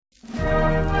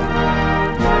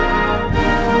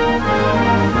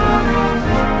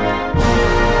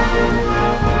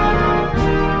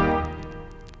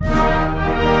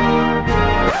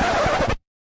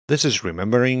This is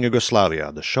Remembering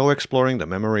Yugoslavia, the show exploring the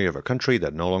memory of a country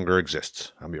that no longer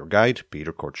exists. I'm your guide,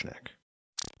 Peter Korchnak.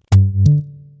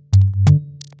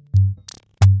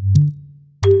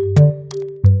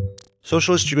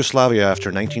 Socialist Yugoslavia after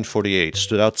 1948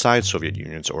 stood outside Soviet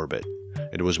Union's orbit.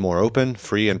 It was more open,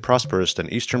 free, and prosperous than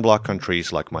Eastern Bloc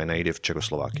countries like my native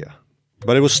Czechoslovakia.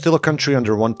 But it was still a country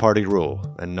under one-party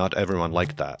rule, and not everyone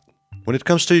liked that. When it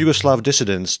comes to Yugoslav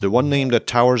dissidents, the one name that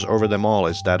towers over them all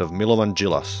is that of Milovan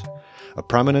Djilas. A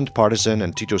prominent partisan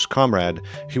and Tito's comrade,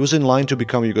 he was in line to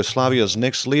become Yugoslavia's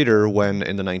next leader when,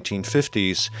 in the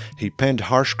 1950s, he penned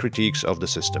harsh critiques of the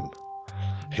system.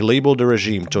 He labeled the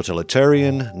regime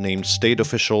totalitarian, named state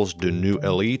officials the new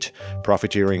elite,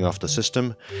 profiteering off the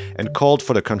system, and called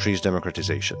for the country's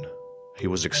democratization. He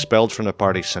was expelled from the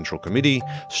party's central committee,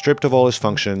 stripped of all his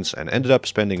functions, and ended up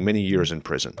spending many years in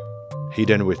prison. He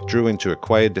then withdrew into a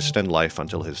quiet dissident life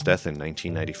until his death in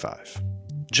 1995.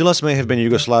 Djilas may have been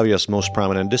Yugoslavia's most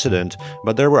prominent dissident,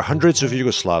 but there were hundreds of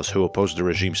Yugoslavs who opposed the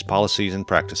regime's policies and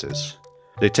practices.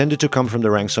 They tended to come from the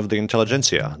ranks of the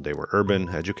intelligentsia. They were urban,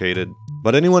 educated.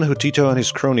 But anyone who Tito and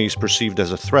his cronies perceived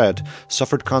as a threat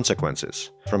suffered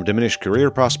consequences, from diminished career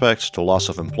prospects to loss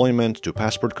of employment to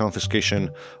passport confiscation,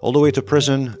 all the way to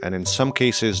prison and in some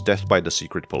cases death by the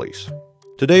secret police.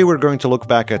 Today we're going to look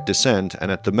back at dissent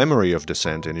and at the memory of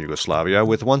dissent in Yugoslavia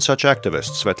with one such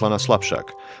activist, Svetlana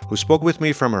Slapshak, who spoke with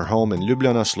me from her home in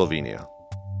Ljubljana, Slovenia.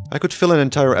 I could fill an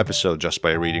entire episode just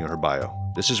by reading her bio.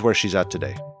 This is where she's at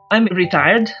today. I'm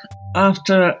retired.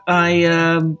 After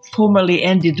I formally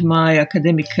ended my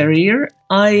academic career,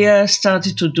 I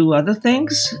started to do other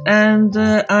things, and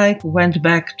I went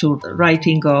back to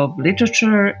writing of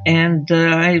literature, and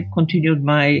I continued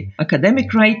my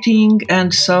academic writing,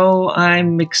 and so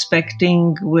I'm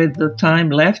expecting, with the time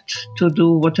left, to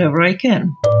do whatever I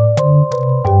can.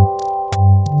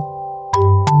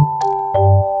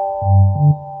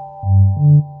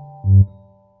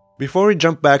 Before we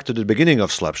jump back to the beginning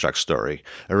of Slapshak's story,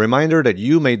 a reminder that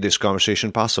you made this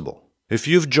conversation possible. If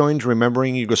you've joined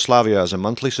Remembering Yugoslavia as a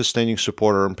monthly sustaining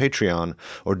supporter on Patreon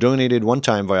or donated one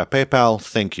time via PayPal,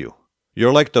 thank you.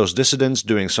 You're like those dissidents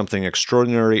doing something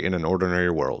extraordinary in an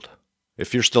ordinary world.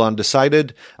 If you're still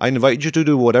undecided, I invite you to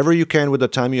do whatever you can with the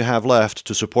time you have left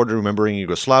to support Remembering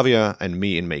Yugoslavia and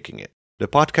me in making it. The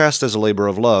podcast is a labor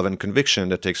of love and conviction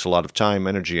that takes a lot of time,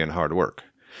 energy, and hard work.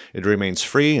 It remains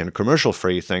free and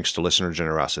commercial-free thanks to listener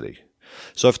generosity.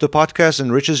 So if the podcast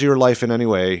enriches your life in any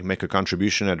way, make a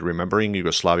contribution at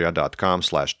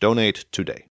rememberingyugoslavia.com/donate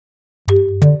today.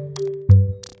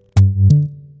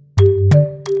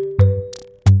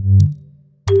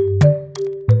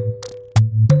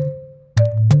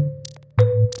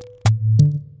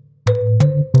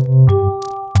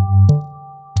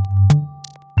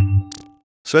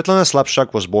 Svetlana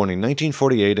Slapshak was born in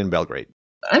 1948 in Belgrade.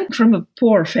 I'm from a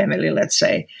poor family, let's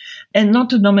say, and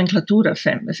not a nomenclatura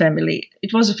family.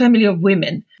 It was a family of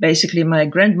women. Basically, my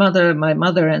grandmother, my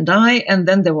mother, and I, and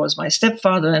then there was my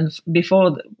stepfather, and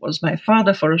before was my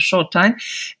father for a short time.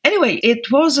 Anyway,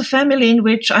 it was a family in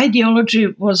which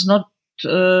ideology was not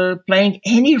playing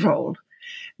any role.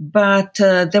 But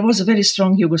there was a very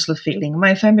strong Yugoslav feeling.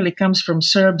 My family comes from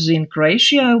Serbs in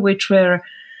Croatia, which were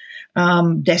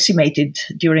decimated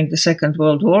during the Second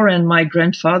World War, and my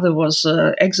grandfather was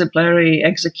exemplarily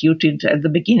executed at the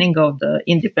beginning of the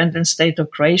independent state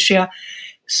of Croatia.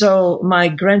 So my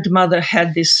grandmother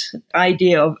had this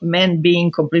idea of men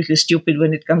being completely stupid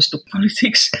when it comes to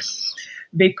politics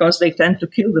because they tend to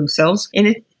kill themselves in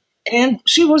it. And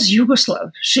she was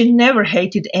Yugoslav. She never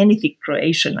hated anything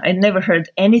Croatian. I never heard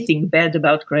anything bad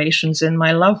about Croatians, and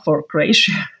my love for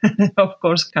Croatia, of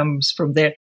course, comes from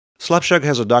there. Slapshak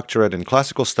has a doctorate in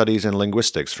classical studies and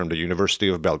linguistics from the University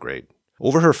of Belgrade.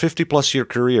 Over her 50-plus year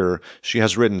career, she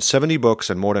has written 70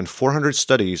 books and more than 400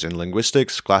 studies in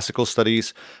linguistics, classical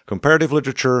studies, comparative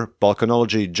literature,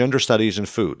 Balkanology, gender studies, and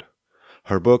food.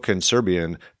 Her book in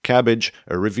Serbian, Cabbage,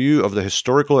 a review of the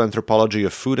historical anthropology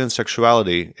of food and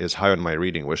sexuality, is high on my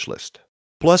reading wish list.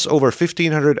 Plus over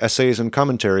 1,500 essays and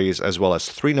commentaries, as well as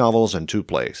 3 novels and 2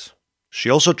 plays. She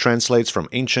also translates from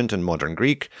ancient and modern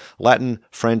Greek, Latin,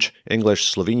 French, English,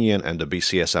 Slovenian, and the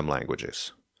BCSM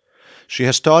languages. She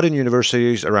has taught in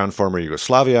universities around former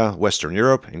Yugoslavia, Western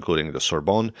Europe, including the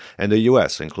Sorbonne, and the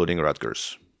US, including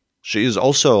Rutgers. She is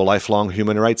also a lifelong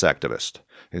human rights activist.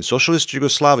 In socialist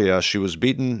Yugoslavia, she was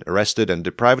beaten, arrested, and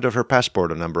deprived of her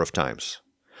passport a number of times.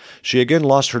 She again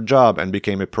lost her job and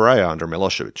became a pariah under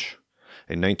Milosevic.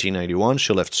 In 1991,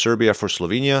 she left Serbia for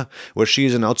Slovenia, where she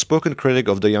is an outspoken critic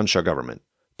of the Janša government.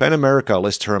 PEN America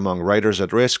lists her among writers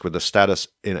at risk with the status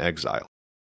in exile.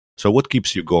 So what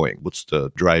keeps you going? What's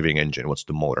the driving engine? What's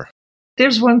the motor?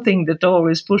 There's one thing that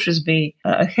always pushes me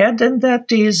ahead, and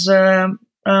that is the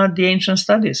ancient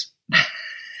studies.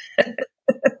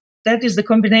 That is the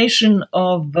combination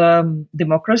of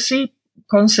democracy,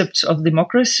 concepts of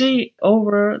democracy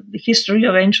over the history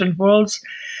of ancient worlds,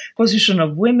 position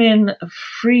of women,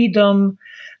 freedom,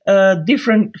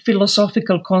 different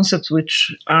philosophical concepts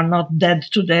which are not dead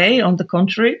today, on the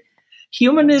contrary.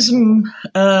 Humanism,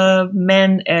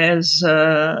 man as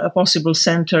a possible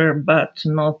center, but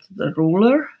not the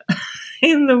ruler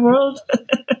in the world.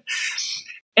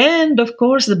 And, of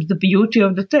course, the beauty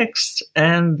of the text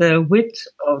and the width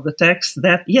of the text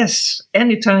that, yes,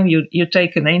 anytime you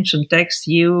take an ancient text,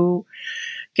 you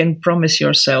can promise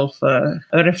yourself a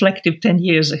reflective 10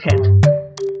 years ahead.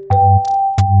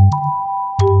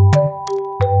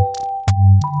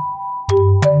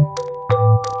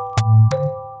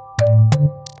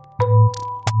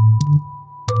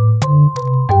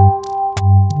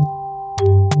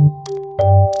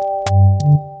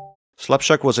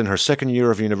 Słapczak was in her second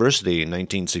year of university in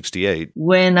 1968.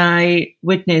 When I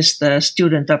witnessed the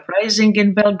student uprising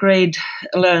in Belgrade,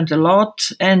 learned a lot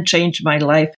and changed my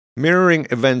life. Mirroring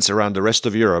events around the rest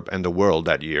of Europe and the world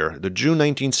that year, the June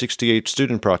 1968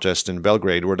 student protests in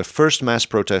Belgrade were the first mass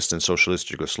protests in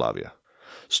socialist Yugoslavia.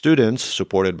 Students,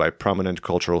 supported by prominent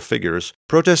cultural figures,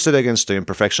 protested against the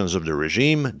imperfections of the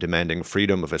regime, demanding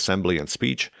freedom of assembly and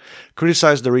speech,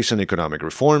 criticized the recent economic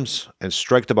reforms, and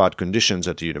striked about conditions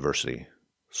at the university.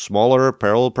 Smaller,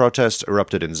 parallel protests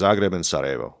erupted in Zagreb and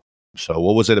Sarajevo. So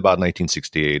what was it about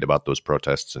 1968, about those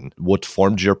protests, and what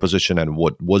formed your position, and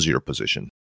what was your position?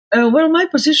 Well, my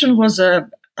position was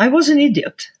I was an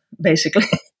idiot, basically.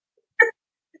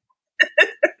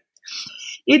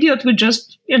 Idiot who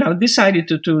just, decided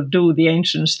to do the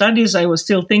ancient studies. I was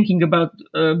still thinking about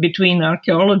between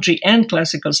archaeology and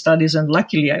classical studies, and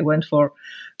luckily I went for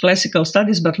classical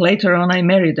studies, but later on I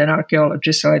married an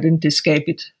archaeologist, so I didn't escape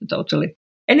it totally.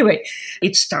 Anyway,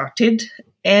 it started,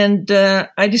 and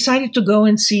I decided to go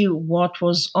and see what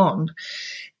was on.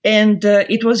 And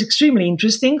it was extremely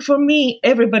interesting for me.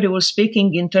 Everybody was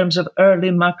speaking in terms of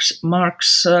early Marx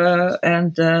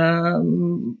and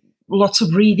lots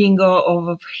of reading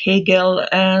of Hegel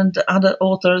and other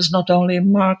authors, not only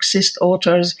Marxist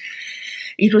authors.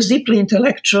 It was deeply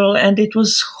intellectual, and it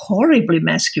was horribly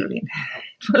masculine.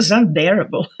 It was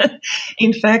unbearable.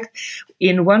 In fact,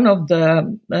 in one of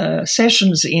the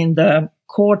sessions in the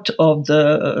court of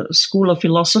the School of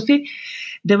Philosophy,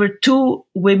 there were two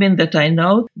women that I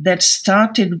know that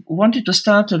wanted to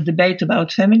start a debate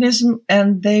about feminism,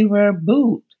 and they were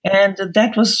booed. And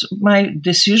that was my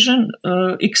decision,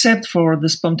 except for the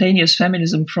spontaneous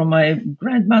feminism from my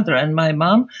grandmother and my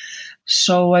mom.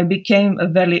 So I became a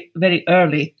very, very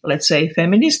early, let's say,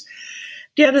 feminist.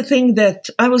 The other thing that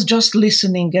I was just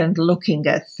listening and looking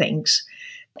at things.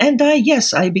 And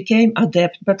I became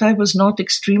adept, but I was not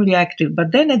extremely active.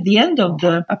 But then at the end of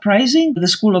the uprising, the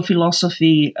School of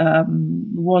Philosophy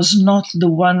was not the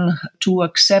one to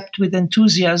accept with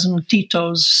enthusiasm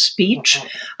Tito's speech,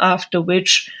 after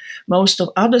which most of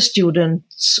other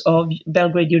students of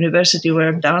Belgrade University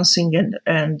were dancing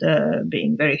and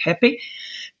being very happy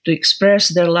to express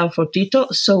their love for Tito.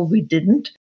 So we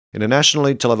didn't. In a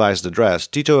nationally televised address,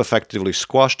 Tito effectively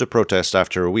squashed the protest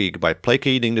after a week by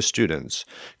placating the students,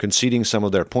 conceding some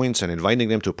of their points and inviting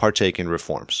them to partake in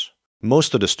reforms.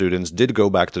 Most of the students did go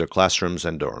back to their classrooms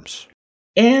and dorms.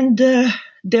 And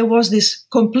there was this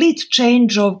complete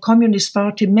change of Communist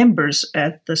Party members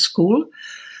at the school.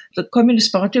 The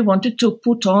Communist Party wanted to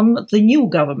put on the new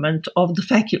government of the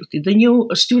faculty, the new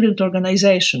student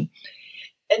organization.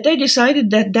 And they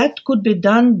decided that could be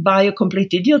done by a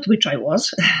complete idiot, which I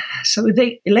was. So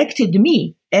they elected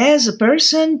me as a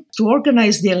person to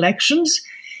organize the elections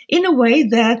in a way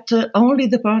that only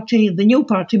the new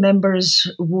party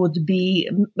members would be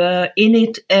in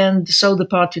it, and so the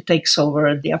party takes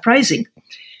over the uprising,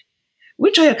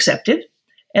 which I accepted,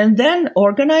 and then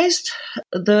organized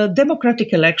the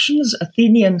democratic elections,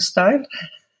 Athenian style,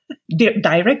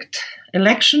 direct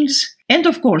elections. And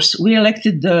of course, we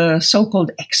elected the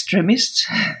so-called extremists,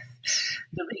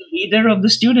 the leader of the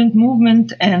student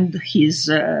movement and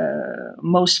his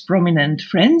most prominent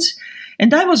friends.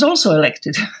 And I was also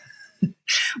elected.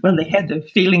 Well, they had a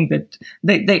feeling that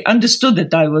they understood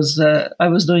that I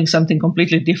was doing something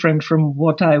completely different from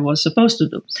what I was supposed to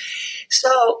do.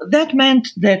 So that meant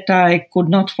that I could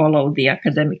not follow the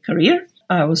academic career.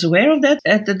 I was aware of that.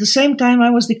 At the same time, I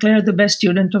was declared the best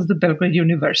student of the Belgrade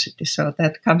University. So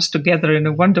that comes together in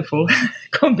a wonderful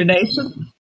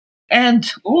combination. And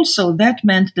also that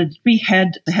meant that we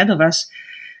had ahead of us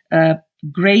a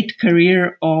great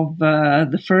career of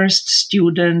the first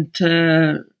student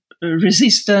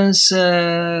resistance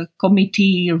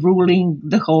committee ruling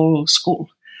the whole school,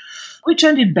 which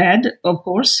ended bad, of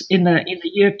course. In a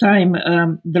year time,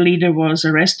 the leader was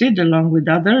arrested along with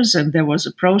others, and there was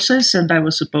a process, and I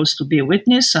was supposed to be a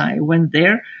witness. I went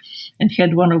there and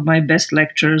had one of my best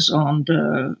lectures on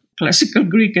the classical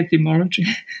Greek etymology.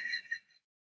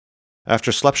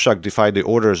 After Slepšak defied the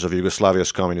orders of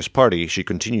Yugoslavia's Communist Party, she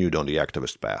continued on the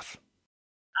activist path.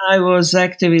 I was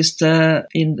activist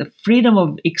in the freedom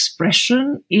of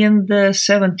expression in the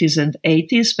 70s and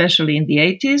 80s, especially in the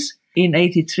 80s. In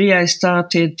 83, I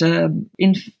started,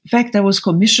 in fact, I was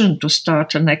commissioned to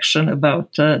start an action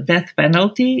about death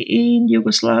penalty in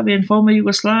Yugoslavia, in former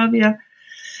Yugoslavia,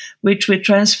 which we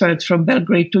transferred from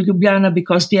Belgrade to Ljubljana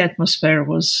because the atmosphere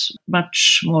was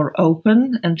much more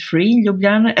open and free in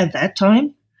Ljubljana at that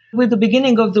time. With the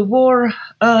beginning of the war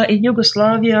in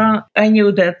Yugoslavia, I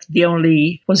knew that the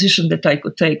only position that I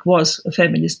could take was a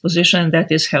feminist position, and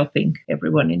that is helping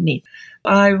everyone in need.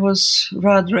 I was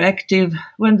rather active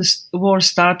when the war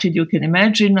started. You can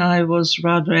imagine I was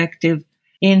rather active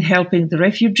in helping the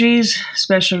refugees,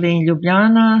 especially in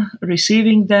Ljubljana,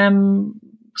 receiving them.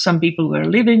 Some people were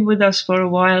living with us for a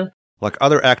while. Like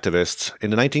other activists,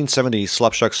 in the 1970s,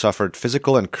 Slepšak suffered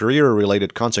physical and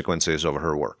career-related consequences over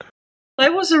her work. I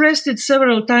was arrested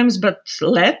several times, but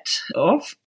let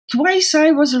off. Twice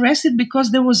I was arrested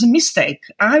because there was a mistake.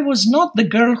 I was not the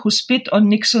girl who spit on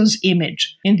Nixon's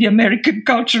image in the American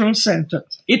Cultural Center.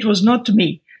 It was not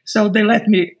me. So they let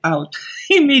me out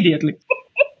immediately.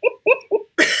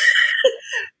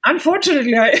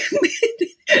 Unfortunately,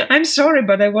 I'm sorry,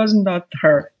 but I was not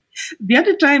her. The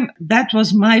other time, that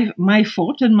was my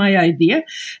fault and my idea.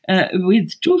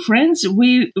 With two friends,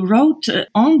 we wrote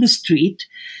on the street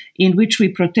in which we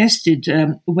protested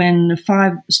when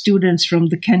 5 students from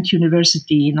the Kent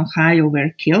University in Ohio were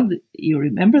killed. You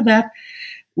remember that?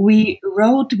 We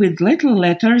wrote with little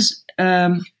letters,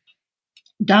 "Down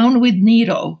with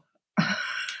Nero."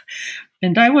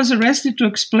 And I was arrested to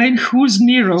explain who's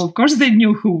Nero. Of course, they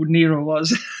knew who Nero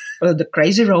was, the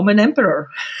crazy Roman emperor.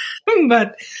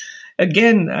 But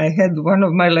again, I had one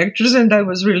of my lectures and I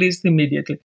was released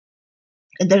immediately.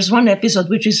 And there's one episode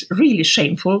which is really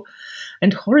shameful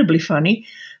and horribly funny,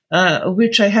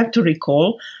 which I have to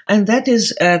recall. And that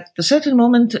is at a certain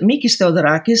moment, Mikis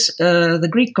Theodorakis, the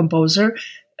Greek composer,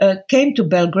 came to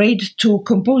Belgrade to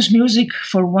compose music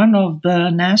for one of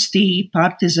the nasty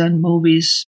partisan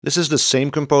movies. This is the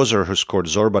same composer who scored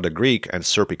Zorba the Greek and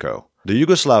Serpico. The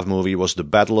Yugoslav movie was The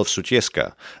Battle of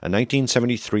Sutjeska, a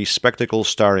 1973 spectacle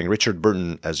starring Richard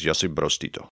Burton as Josip Broz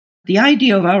Tito. The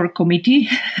idea of our committee,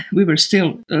 we were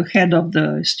still head of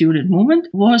the student movement,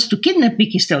 was to kidnap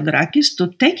Mikis Theodorakis,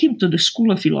 to take him to the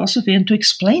School of Philosophy and to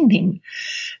explain him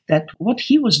that what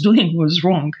he was doing was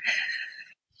wrong.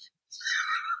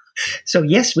 So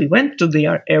yes, we went to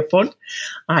the airport.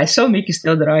 I saw Mikis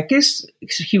Theodorakis.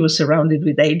 He was surrounded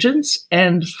with agents.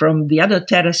 And from the other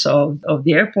terrace of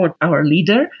the airport, our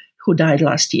leader, who died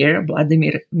last year,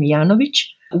 Vladimir Mijanovic,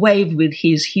 waved with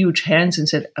his huge hands and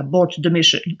said, "Abort the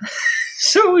mission."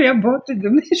 So we aborted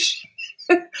the mission.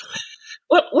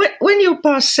 Well, when you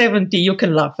pass 70, you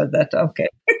can laugh at that, okay.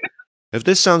 If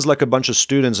this sounds like a bunch of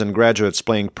students and graduates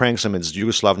playing pranks amidst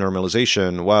Yugoslav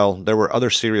normalization, well, there were other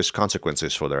serious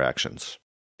consequences for their actions.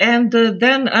 And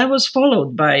then I was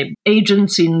followed by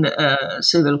agents in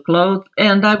civil clothes,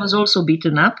 and I was also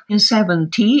beaten up in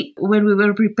 70 when we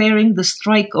were preparing the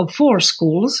strike of 4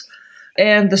 schools.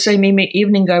 And the same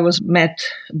evening I was met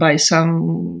by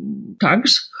some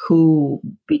thugs who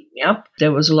beat me up.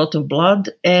 There was a lot of blood,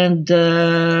 and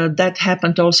that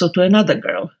happened also to another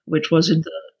girl, which was in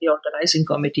the organizing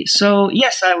committee. So,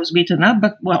 yes, I was beaten up,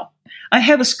 but, well, I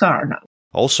have a scar now.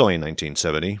 Also in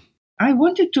 1970, I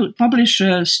wanted to publish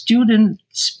a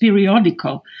student's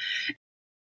periodical,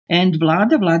 and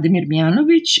Vladimir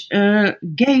Mijanovic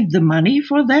gave the money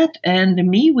for that, and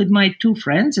me with my 2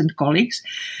 friends and colleagues,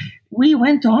 we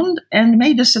went on and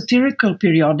made a satirical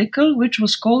periodical which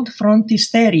was called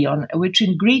Frontisterion, which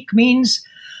in Greek means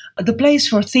the place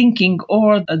for thinking,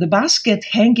 or the basket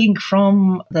hanging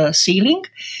from the ceiling,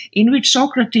 in which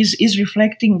Socrates is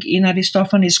reflecting in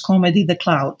Aristophanes' comedy The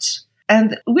Clouds.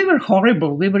 And we were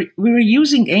horrible. We were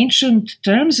using ancient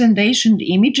terms and ancient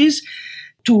images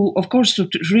to, of course, to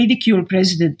ridicule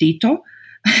President Tito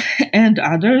and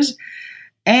others.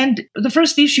 And the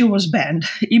first issue was banned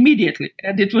immediately,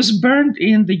 and it was burned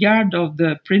in the yard of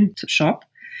the print shop.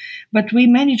 But we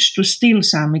managed to steal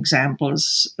some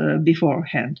examples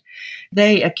beforehand.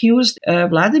 They accused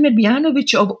Vladimir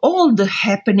Mijanovic of all the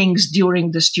happenings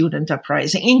during the student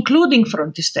uprising, including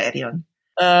Frontisterion.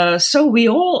 So we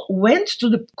all went to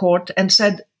the court and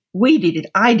said, we did it.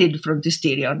 I did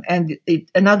Frontisterion. And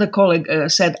another colleague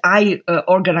said, I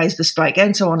organized the strike,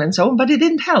 and so on and so on. But it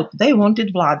didn't help. They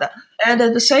wanted Vlada. And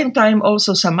at the same time,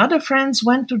 also some other friends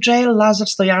went to jail. Lazar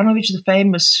Stojanovic, the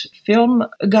famous film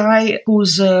guy,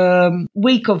 whose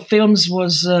week of films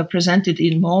was presented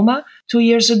in MoMA 2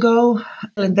 years ago.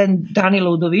 And then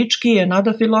Danilo Udovicki,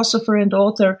 another philosopher and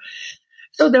author.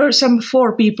 So there were some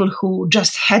 4 people who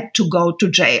just had to go to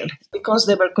jail because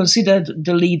they were considered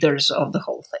the leaders of the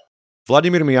whole thing.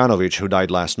 Vladimir Mijanovic, who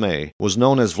died last May, was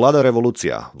known as Vlada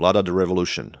Revolucija, Vlada the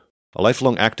Revolution. A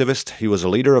lifelong activist, he was a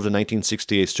leader of the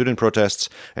 1968 student protests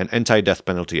and anti-death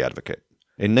penalty advocate.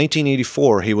 In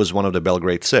 1984, he was one of the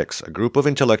Belgrade Six, a group of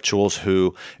intellectuals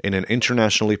who, in an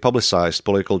internationally publicized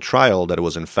political trial that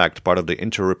was in fact part of the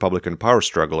inter-republican power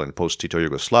struggle in post-Tito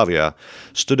Yugoslavia,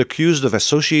 stood accused of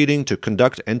associating to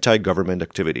conduct anti-government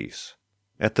activities.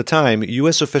 At the time,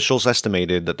 U.S. officials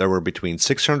estimated that there were between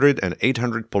 600 and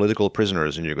 800 political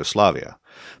prisoners in Yugoslavia,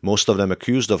 most of them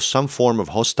accused of some form of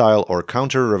hostile or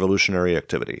counter-revolutionary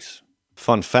activities.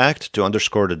 Fun fact, to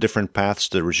underscore the different paths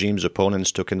the regime's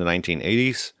opponents took in the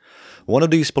 1980s, one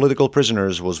of these political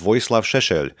prisoners was Vojislav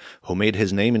Šešelj, who made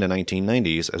his name in the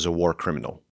 1990s as a war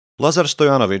criminal. Lazar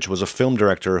Stojanovic was a film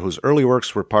director whose early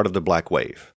works were part of the Black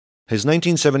Wave. His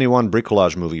 1971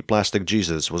 bricolage movie Plastic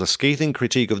Jesus was a scathing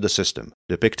critique of the system,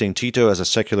 depicting Tito as a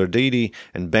secular deity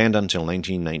and banned until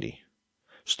 1990.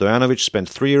 Stojanovic spent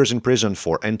 3 years in prison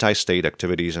for anti-state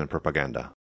activities and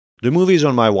propaganda. The movie is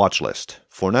on my watch list.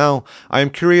 For now, I am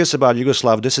curious about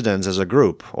Yugoslav dissidents as a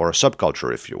group, or a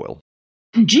subculture, if you will.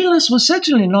 Gilas was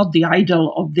certainly not the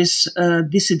idol of this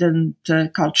dissident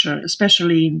culture,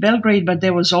 especially in Belgrade, but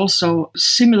there was also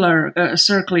similar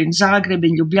circle in Zagreb,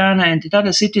 in Ljubljana, and in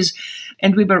other cities,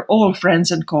 and we were all friends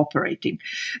and cooperating.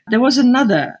 There was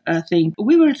another thing.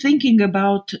 We were thinking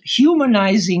about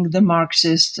humanizing the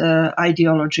Marxist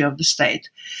ideology of the state.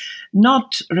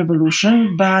 Not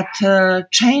revolution, but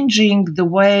changing the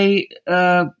way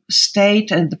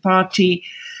state and the party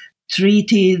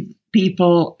treated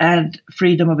people and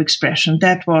freedom of expression.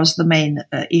 That was the main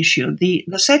issue. The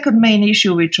second main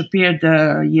issue, which appeared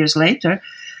a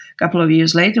couple of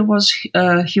years later, was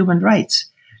human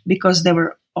rights, because they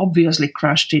were obviously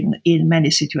crushed in many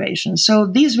situations. So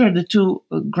these were the two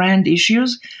grand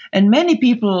issues, and many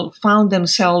people found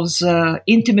themselves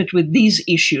intimate with these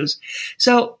issues.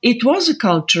 So it was a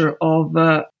culture of,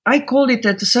 I called it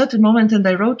at a certain moment, and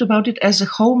I wrote about it as a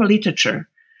home literature.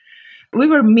 We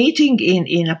were meeting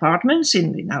in apartments,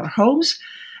 in our homes,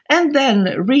 and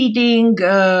then reading,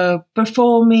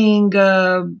 performing,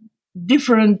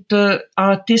 different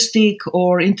artistic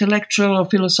or intellectual or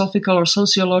philosophical or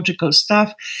sociological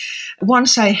stuff.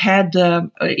 Once I had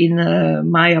in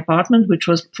my apartment, which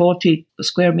was 40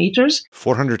 square meters.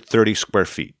 430 square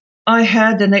feet. I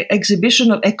had an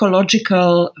exhibition of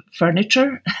ecological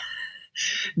furniture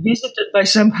visited by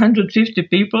some 150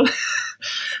 people.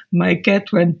 My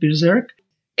cat went berserk.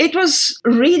 It was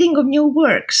reading of new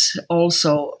works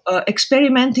also,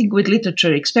 experimenting with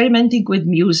literature, experimenting with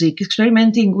music,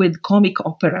 experimenting with comic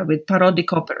opera, with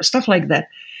parodic opera, stuff like that.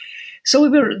 So we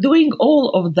were doing all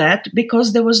of that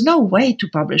because there was no way to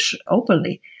publish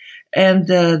openly. And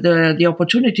the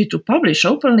opportunity to publish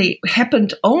openly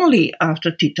happened only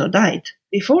after Tito died.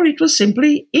 Before, it was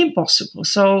simply impossible.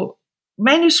 So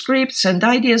manuscripts and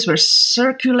ideas were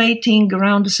circulating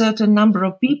around a certain number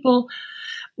of people.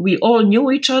 We all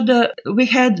knew each other. We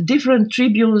had different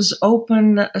tribunes,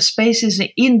 open spaces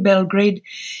in Belgrade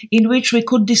in which we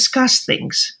could discuss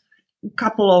things. A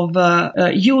couple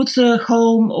of youth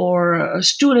home or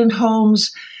student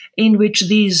homes in which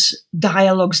these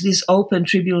dialogues, these open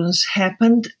tribunes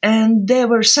happened. And they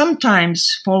were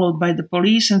sometimes followed by the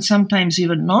police and sometimes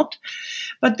even not.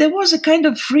 But there was a kind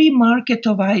of free market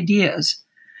of ideas.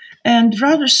 And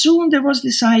rather soon there was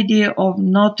this idea of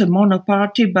not a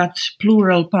monoparty but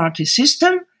plural party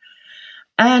system.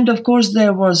 And of course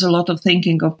there was a lot of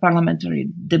thinking of parliamentary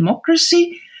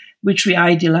democracy, which we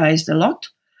idealized a lot.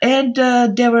 And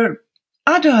there were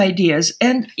other ideas.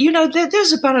 And,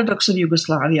 there's a paradox of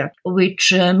Yugoslavia,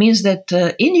 which means that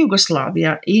in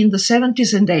Yugoslavia in the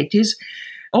 70s and 80s,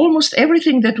 almost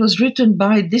everything that was written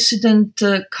by dissident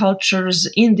cultures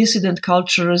in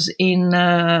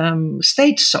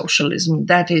state socialism,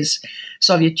 that is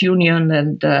Soviet Union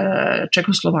and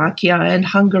Czechoslovakia and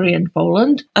Hungary and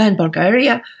Poland and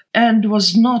Bulgaria, and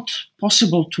was not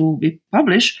possible to be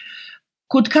published,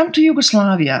 could come to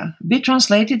Yugoslavia, be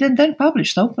translated and then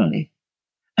published openly.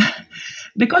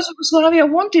 Because Yugoslavia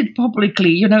wanted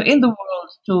publicly, in the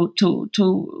world to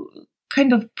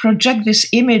kind of project this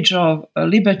image of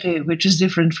liberty, which is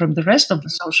different from the rest of the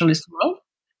socialist world.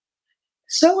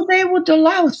 So they would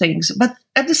allow things. But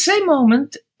at the same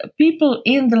moment, people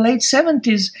in the late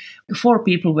 70s, 4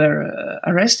 people were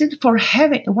arrested for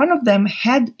having, one of them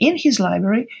had in his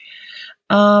library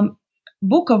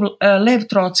book of Lev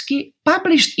Trotsky,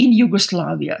 published in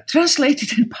Yugoslavia,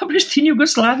 translated and published in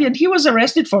Yugoslavia, and he was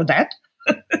arrested for that.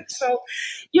 So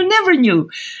you never knew.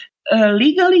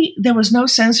 Legally, there was no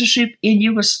censorship in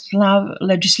Yugoslav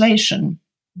legislation.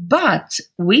 But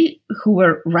we who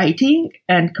were writing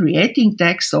and creating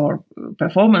texts or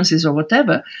performances or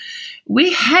whatever,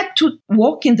 we had to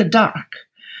walk in the dark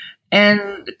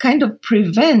and kind of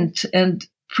prevent and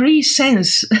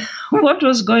pre-sense what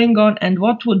was going on and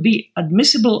what would be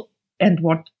admissible and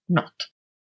what not.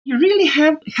 You really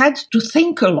had to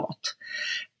think a lot.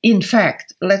 In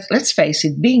fact, let's face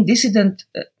it, being dissident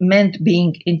meant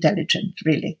being intelligent,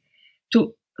 really.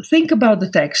 To think about the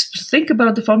text, to think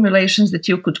about the formulations that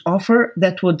you could offer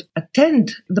that would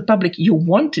attend the public you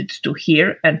wanted to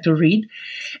hear and to read,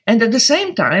 and at the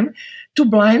same time, to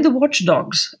blind the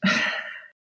watchdogs.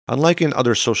 Unlike in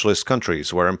other socialist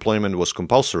countries where employment was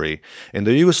compulsory, in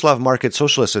the Yugoslav market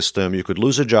socialist system you could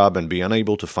lose a job and be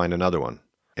unable to find another one.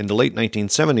 In the late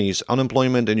 1970s,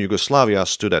 unemployment in Yugoslavia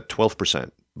stood at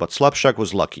 12%, but Slapshak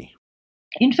was lucky.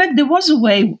 In fact, there was a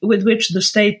way with which the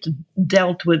state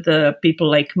dealt with people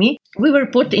like me. We were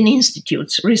put in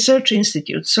institutes, research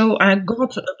institutes. So I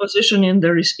got a position in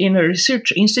a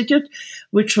research institute,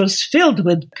 which was filled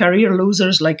with career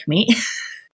losers like me.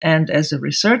 And as a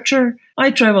researcher, I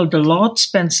traveled a lot,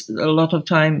 spent a lot of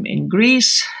time in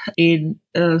Greece, in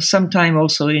some time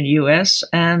also in US,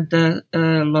 and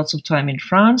lots of time in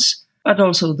France, but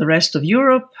also the rest of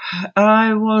Europe.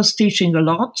 I was teaching a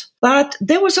lot, but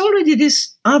there was already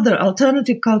this other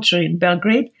alternative culture in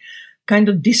Belgrade, kind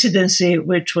of dissidency,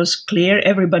 which was clear.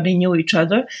 Everybody knew each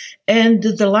other. And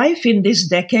the life in this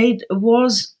decade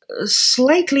was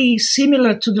slightly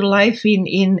similar to the life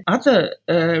in other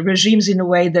regimes in a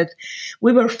way that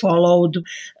we were followed.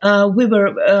 We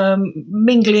were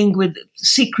mingling with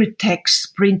secret texts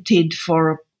printed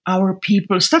for our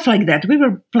people, stuff like that. We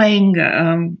were playing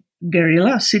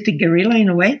city guerrilla in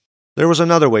a way. There was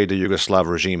another way the Yugoslav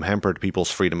regime hampered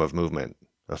people's freedom of movement.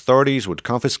 Authorities would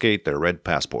confiscate their red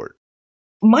passport.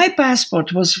 My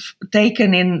passport was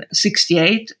taken in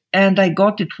 1968, and I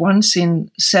got it once in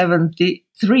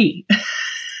 1973.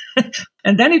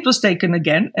 And then it was taken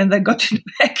again, and I got it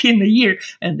back in a year,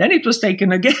 and then it was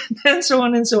taken again, and so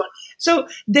on and so on. So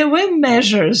there were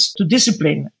measures to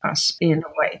discipline us in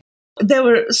a way. There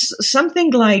were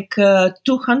something like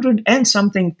 200 and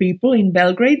something people in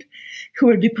Belgrade who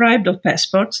were deprived of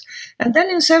passports. And then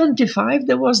in 1975,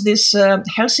 there was this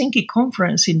Helsinki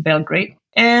conference in Belgrade.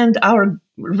 And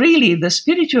the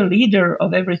spiritual leader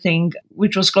of everything,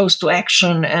 which was close to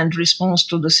action and response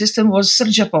to the system, was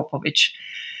Srđa Popović.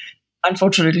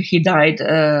 Unfortunately, he died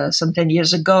some 10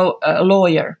 years ago, a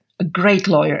lawyer, a great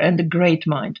lawyer and a great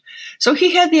mind. So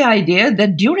he had the idea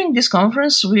that during this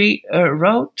conference, we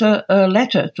wrote a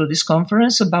letter to this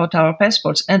conference about our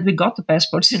passports, and we got the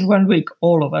passports in 1 week,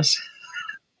 all of us.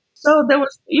 So there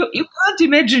was, you can't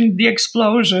imagine the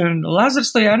explosion. Lazar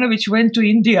Stojanović went to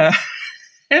India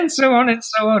and so on and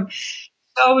so on.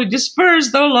 So we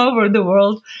dispersed all over the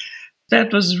world.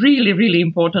 That was really, really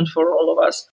important for all of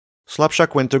us.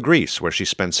 Slapshak went to Greece, where she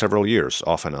spent several years,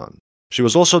 off and on. She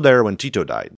was also there when Tito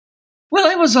died. Well,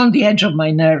 I was on the edge of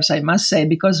my nerves, I must say,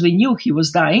 because we knew he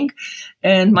was dying.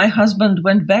 And my husband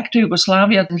went back to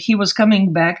Yugoslavia, and he was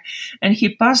coming back, and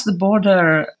he passed the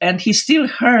border, and he still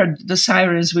heard the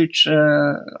sirens, which,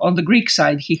 on the Greek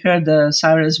side, he heard the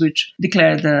sirens which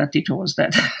declared Tito was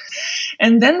dead.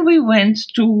 And then we went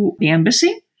to the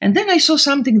embassy, and then I saw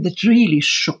something that really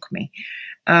shook me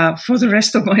for the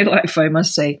rest of my life, I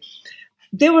must say.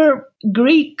 There were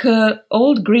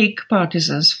old Greek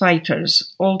partisans,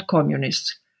 fighters, old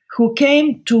communists, who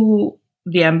came to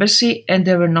the embassy and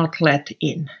they were not let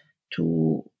in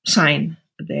to sign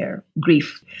their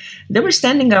grief. They were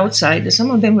standing outside, and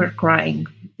some of them were crying.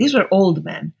 These were old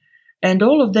men, and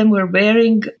all of them were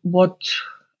wearing what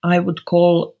I would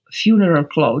call funeral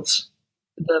clothes,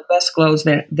 the best clothes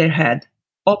they had.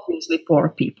 Obviously poor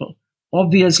people,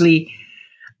 obviously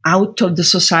out of the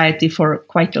society for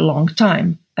quite a long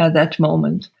time at that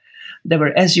moment. They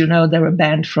were, as you know, they were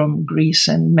banned from Greece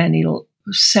and many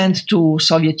sent to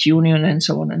Soviet Union and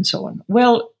so on and so on.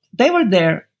 Well, they were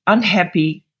there,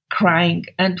 unhappy, crying.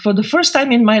 And for the first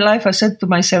time in my life, I said to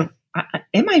myself,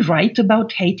 am I right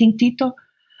about hating Tito?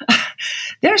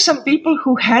 There are some people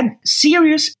who had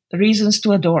serious reasons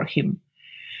to adore him,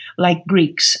 like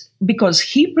Greeks, because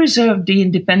he preserved the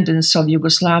independence of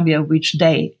Yugoslavia, which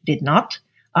they did not.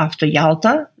 After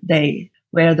Yalta, they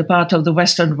were the part of the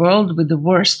Western world with the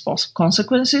worst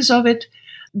consequences of it.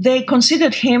 They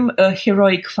considered him a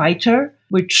heroic fighter,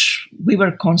 which we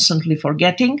were constantly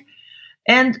forgetting.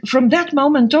 And from that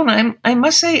moment on, I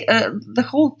must say, the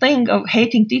whole thing of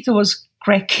hating Tito was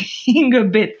cracking a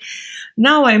bit.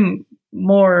 Now I'm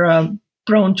more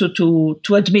prone to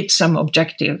admit some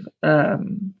objective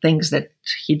things that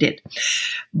he did.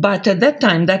 But at that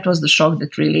time, that was the shock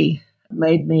that really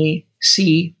made me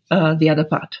see the other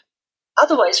part.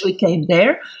 Otherwise, we came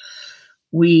there.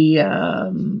 We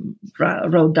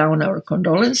wrote down our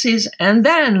condolences, and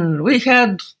then we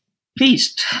had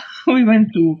feast. We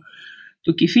went to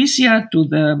Kifisia, to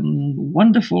the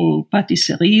wonderful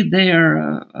patisserie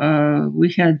there.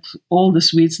 We had all the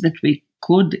sweets that we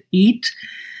could eat.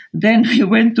 Then we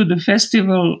went to the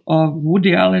festival of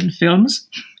Woody Allen films.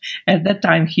 At that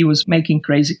time, he was making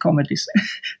crazy comedies,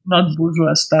 not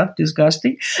bourgeois stuff,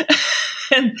 disgusting.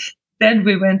 And then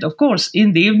we went, of course,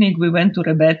 in the evening, we went to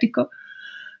Rebetiko,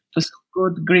 to some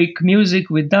good Greek music.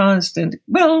 We danced, and,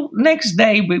 well, next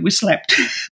day we slept.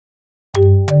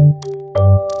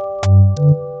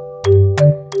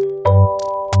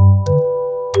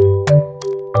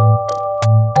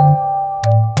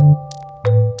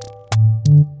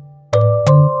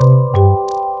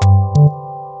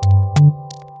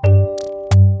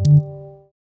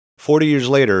 40 years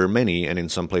later, many, and in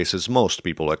some places most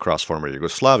people across former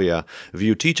Yugoslavia,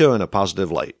 view Tito in a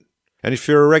positive light. And if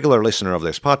you're a regular listener of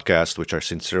this podcast, which I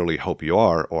sincerely hope you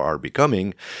are or are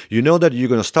becoming, you know that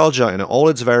Yugonostalgia in all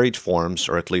its varied forms,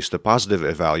 or at least a positive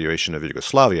evaluation of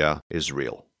Yugoslavia, is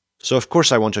real. So of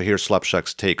course I want to hear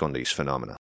Slapshak's take on these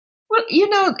phenomena. Well,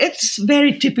 it's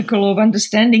very typical of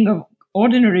understanding of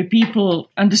ordinary people,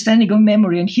 understanding of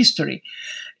memory and history.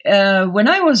 When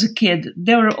I was a kid,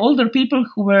 there were older people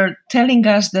who were telling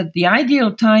us that the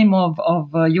ideal time of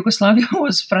Yugoslavia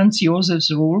was Franz Josef's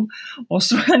rule,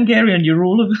 Austro-Hungarian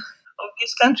rule of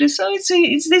this country. So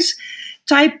it's this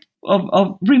type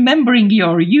of remembering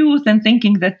your youth and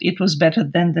thinking that it was better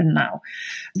then than now.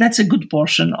 That's a good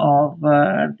portion of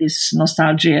this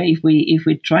nostalgia if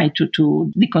we try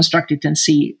to deconstruct it and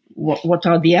see what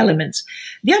are the elements.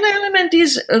 The other element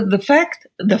is the fact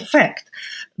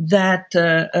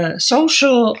that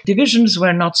social divisions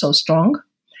were not so strong,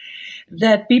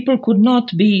 that people could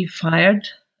not be fired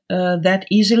that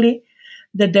easily,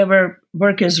 that there were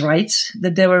workers' rights,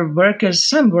 that there were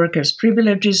some workers'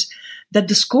 privileges, that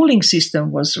the schooling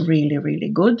system was really, really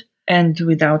good and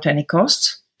without any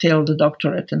costs till the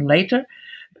doctorate and later,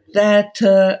 that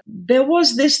there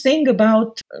was this thing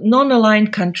about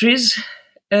non-aligned countries,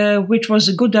 which was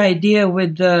a good idea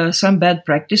with some bad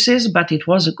practices, but it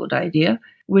was a good idea,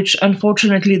 which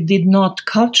unfortunately did not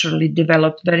culturally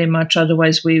develop very much.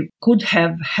 Otherwise, we could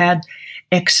have had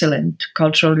excellent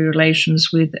cultural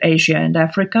relations with Asia and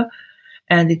Africa.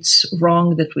 And it's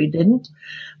wrong that we didn't,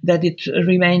 that it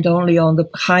remained only on the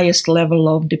highest level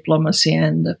of diplomacy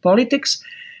and politics.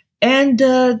 And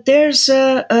there's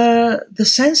the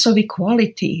sense of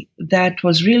equality that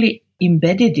was really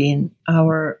embedded in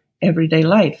our everyday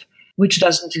life, which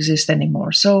doesn't exist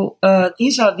anymore. So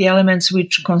these are the elements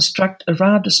which construct a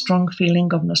rather strong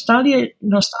feeling of nostalgia,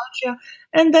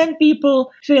 and then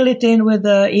people fill it in with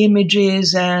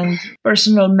images and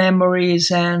personal memories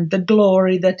and the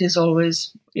glory that is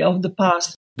always of the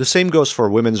past. The same goes for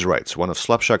women's rights, one of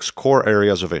Slapshak's core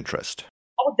areas of interest.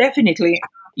 Oh, definitely.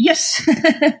 Yes.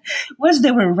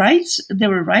 There were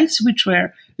rights which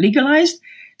were legalized,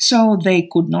 so they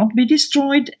could not be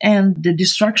destroyed, and the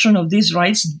destruction of these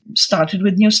rights started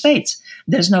with new states.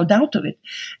 There's no doubt of it.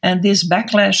 And this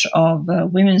backlash of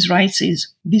women's rights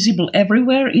is visible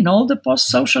everywhere in all the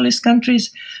post-socialist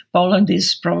countries. Poland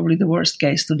is probably the worst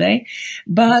case today.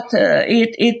 But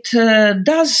it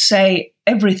does say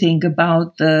everything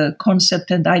about the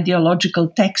concept and ideological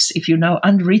text, if you know,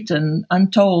 unwritten,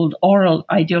 untold, oral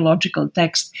ideological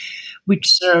text,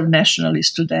 which serve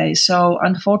nationalists today. So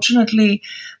unfortunately,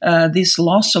 this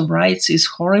loss of rights is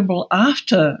horrible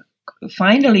after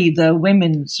finally the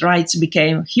women's rights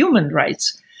became human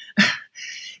rights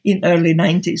in early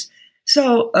 90s.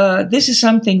 So this is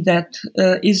something that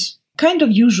is kind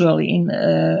of usual in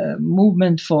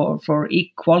movement for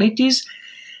equalities.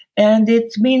 And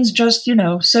it means just,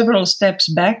 several steps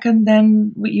back, and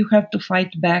then you have to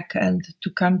fight back and to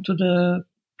come to the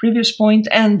previous point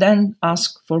and then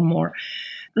ask for more.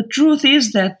 The truth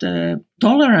is that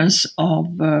tolerance of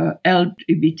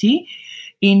LGBT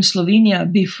in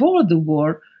Slovenia before the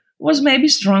war was maybe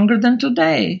stronger than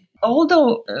today.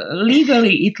 Although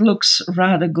legally it looks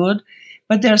rather good,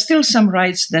 but there are still some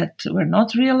rights that were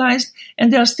not realized,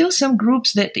 and there are still some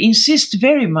groups that insist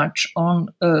very much on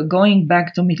going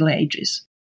back to Middle Ages.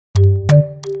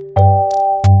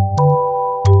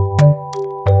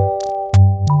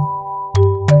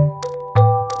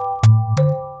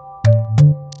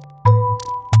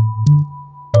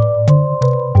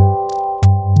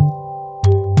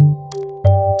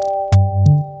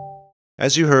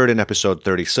 As you heard in episode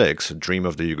 36, Dream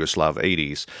of the Yugoslav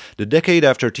 80s, the decade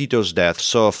after Tito's death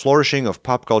saw a flourishing of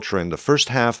pop culture in the first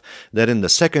half that in the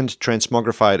second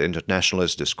transmogrified into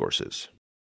nationalist discourses.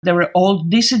 There were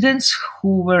old dissidents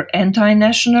who were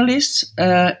anti-nationalists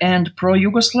and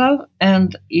pro-Yugoslav,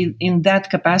 and in that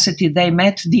capacity they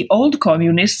met the old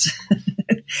communists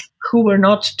who were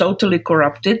not totally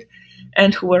corrupted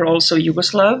and who were also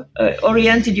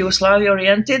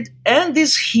Yugoslavia-oriented, and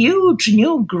this huge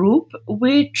new group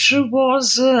which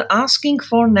was asking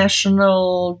for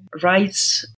national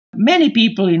rights. Many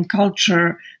people in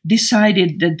culture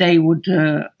decided that they would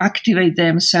activate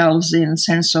themselves in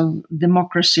sense of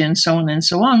democracy and so on and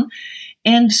so on.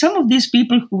 And some of these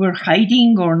people who were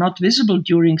hiding or not visible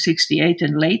during 68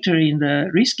 and later in the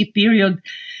risky period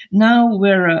now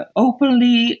were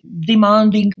openly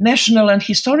demanding national and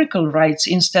historical rights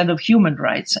instead of human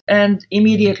rights. And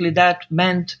immediately that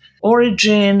meant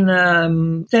origin,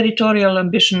 territorial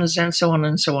ambitions, and so on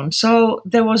and so on. So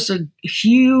there was a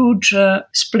huge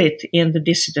split in the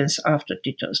dissidents after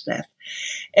Tito's death.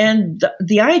 And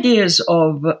the ideas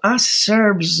of us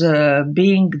Serbs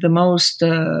being the most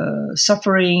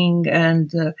suffering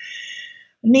and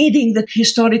needing the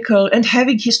historical and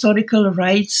having historical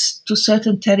rights to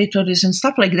certain territories and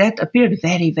stuff like that appeared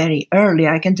very, very early.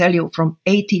 I can tell you from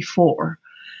 84.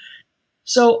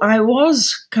 So I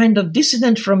was kind of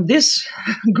dissident from this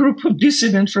group of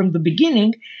dissidents from the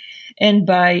beginning. And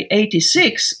by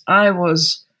 86, I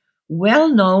was well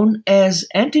known as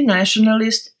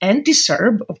anti-nationalist,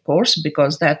 anti-Serb, of course,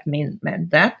 because that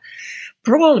meant that,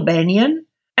 pro-Albanian,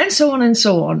 and so on and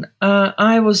so on.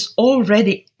 I was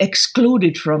already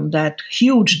excluded from that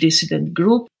huge dissident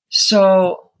group,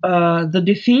 so the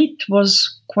defeat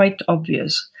was quite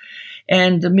obvious.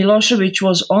 And Milosevic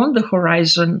was on the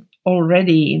horizon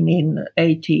already in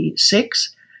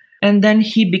 86, and then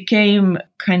he became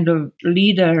kind of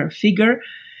leader figure.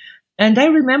 And I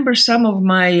remember some of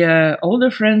my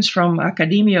older friends from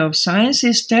Academia of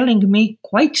Sciences telling me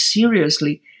quite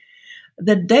seriously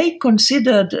that they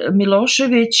considered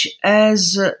Milosevic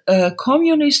as a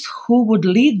communist who would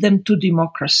lead them to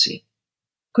democracy.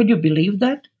 Could you believe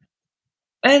that?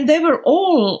 And they were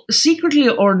all, secretly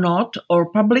or not, or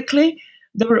publicly,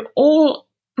 they were all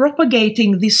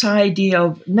propagating this idea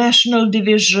of national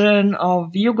division,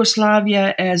 of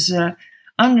Yugoslavia as an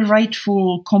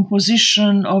unrightful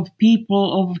composition of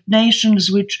people, of nations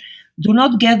which do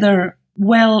not gather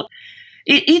well.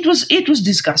 It was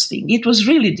disgusting. It was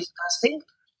really disgusting.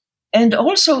 And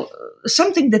also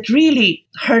something that really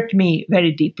hurt me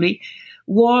very deeply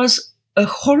was a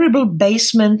horrible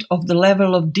basement of the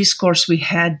level of discourse we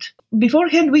had.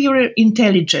 Beforehand, we were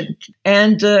intelligent.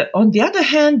 And on the other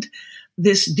hand,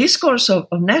 this discourse of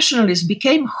nationalists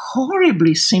became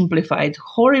horribly simplified,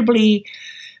 horribly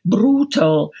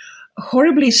brutal,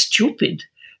 horribly stupid.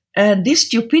 And this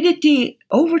stupidity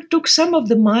overtook some of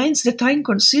the minds that I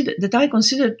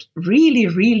considered really,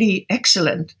 really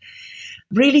excellent,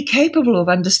 really capable of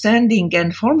understanding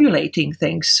and formulating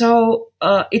things. So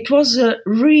it was a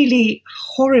really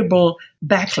horrible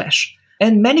backlash.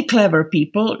 And many clever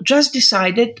people just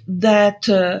decided that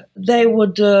they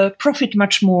would profit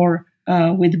much more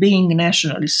with being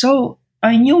nationalists. So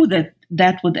I knew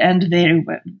that would end very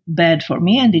bad for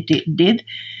me, and it did.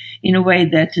 In a way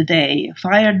that they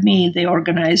fired me, they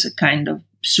organized a kind of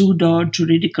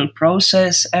pseudo-juridical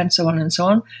process, and so on and so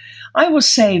on. I was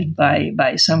saved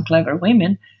by some clever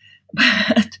women,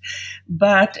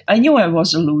 but I knew I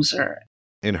was a loser.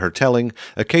 In her telling,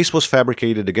 a case was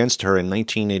fabricated against her in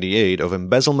 1988 of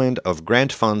embezzlement of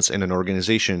grant funds in an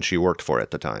organization she worked for at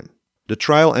the time. The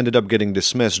trial ended up getting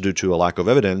dismissed due to a lack of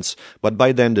evidence, but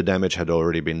by then the damage had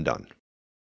already been done.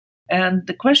 And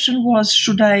the question was,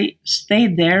 should I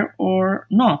stay there or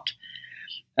not?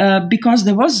 Because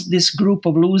there was this group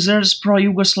of losers,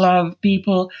 pro-Yugoslav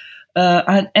people,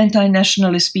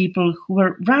 anti-nationalist people who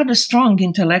were rather strong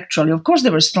intellectually. Of course, they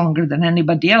were stronger than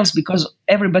anybody else because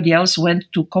everybody else went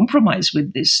to compromise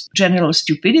with this general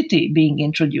stupidity being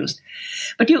introduced.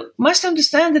 But you must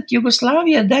understand that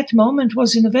Yugoslavia at that moment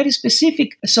was in a very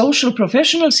specific social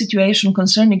professional situation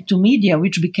concerning to media,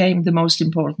 which became the most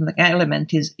important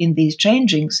element in these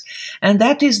changings. And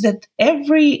that is that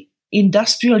every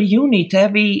industrial unit,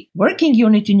 every working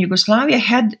unit in Yugoslavia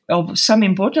had, of some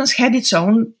importance, had its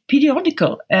own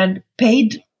periodical and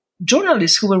paid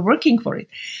journalists who were working for it.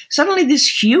 Suddenly, this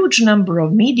huge number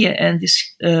of media and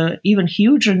this even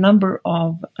huger number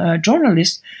of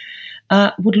journalists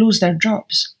would lose their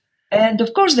jobs. And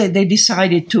of course, they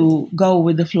decided to go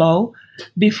with the flow.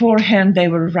 Beforehand, they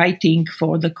were writing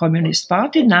for the Communist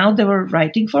Party. Now they were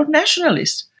writing for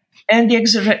nationalists. And the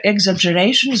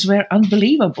exaggerations were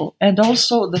unbelievable. And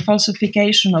also the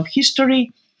falsification of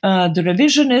history, the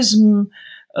revisionism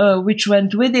which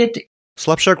went with it.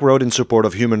 Slapshak wrote in support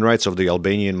of human rights of the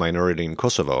Albanian minority in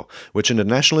Kosovo, which in the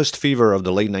nationalist fever of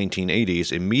the late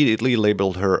 1980s immediately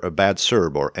labeled her a bad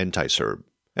Serb or anti-Serb.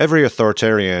 Every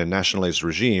authoritarian nationalist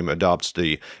regime adopts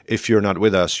the "if you're not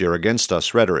with us, you're against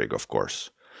us" rhetoric, of course.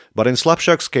 But in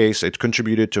Slapshak's case, it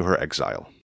contributed to her exile.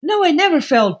 No, I never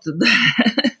felt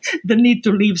the need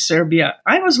to leave Serbia.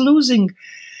 I was losing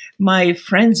my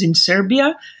friends in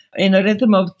Serbia in a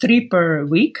rhythm of 3 per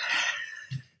week.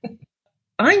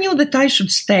 I knew that I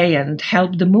should stay and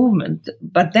help the movement.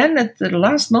 But then at the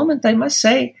last moment, I must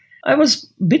say, I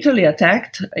was bitterly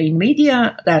attacked in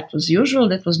media. That was usual.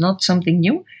 That was not something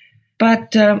new.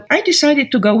 But I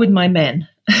decided to go with my man,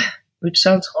 which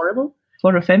sounds horrible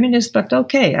for a feminist, but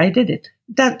okay, I did it.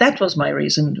 That was my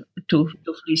reason to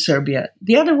flee Serbia.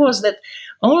 The other was that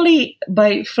only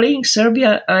by fleeing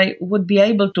Serbia, I would be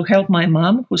able to help my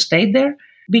mom, who stayed there,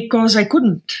 because I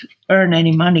couldn't earn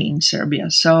any money in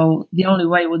Serbia. So the only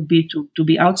way would be to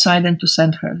be outside and to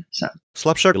send her son.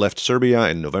 Slapshak left Serbia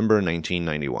in November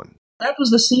 1991. That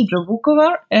was the siege of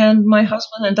Vukovar, and my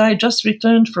husband and I just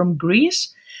returned from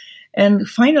Greece and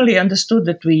finally understood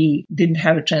that we didn't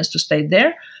have a chance to stay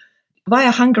there.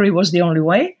 Via Hungary was the only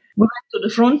way. We went to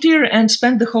the frontier and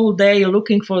spent the whole day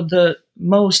looking for the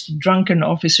most drunken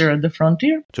officer at the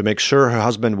frontier. To make sure her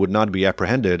husband would not be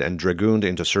apprehended and dragooned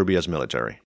into Serbia's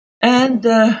military. And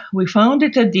we found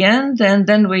it at the end, and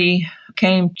then we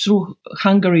came through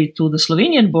Hungary to the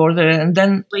Slovenian border, and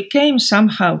then we came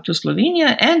somehow to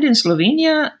Slovenia. And in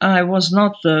Slovenia, I was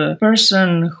not the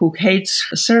person who hates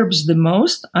Serbs the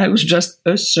most. I was just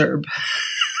a Serb.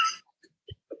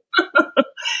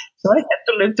 So I had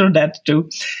to live through that too.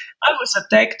 I was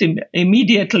attacked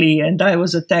immediately, and I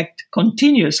was attacked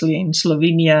continuously in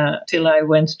Slovenia till I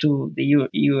went to the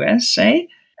USA.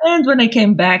 And when I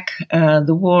came back,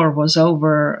 the war was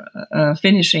over,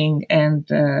 finishing, and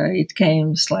it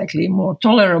came slightly more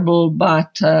tolerable,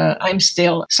 but I'm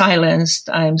still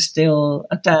silenced, I'm still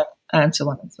attacked, and so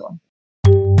on and so on.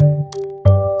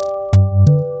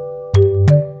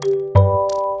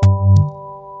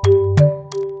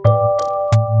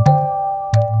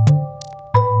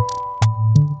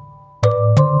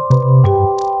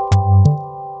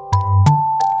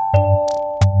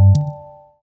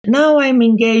 Now I'm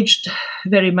engaged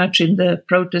very much in the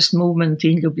protest movement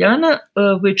in Ljubljana,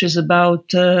 which is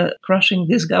about crushing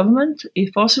this government,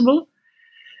 if possible,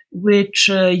 which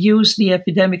use the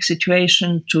epidemic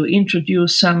situation to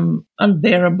introduce some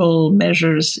unbearable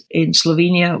measures in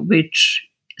Slovenia, which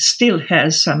still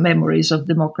has some memories of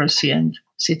democracy and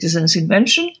citizens'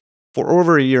 invention. For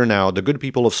over a year now, the good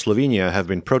people of Slovenia have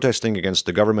been protesting against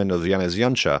the government of Janez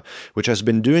Janša, which has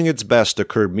been doing its best to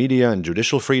curb media and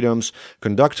judicial freedoms,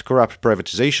 conduct corrupt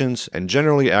privatizations, and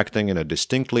generally acting in a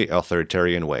distinctly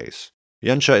authoritarian ways.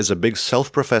 Janša is a big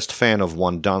self-professed fan of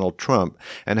one Donald Trump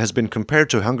and has been compared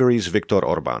to Hungary's Viktor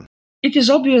Orbán. It is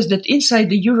obvious that inside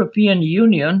the European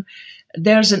Union,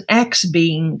 there's an axe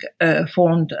being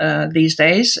formed these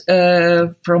days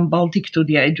from Baltic to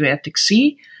the Adriatic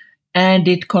Sea. And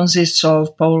it consists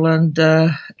of Poland,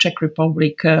 Czech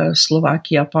Republic,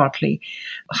 Slovakia partly,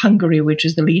 Hungary, which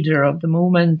is the leader of the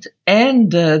movement,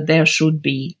 and there should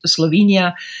be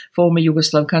Slovenia, former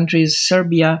Yugoslav countries,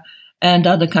 Serbia, and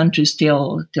other countries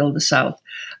till the south.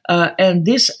 And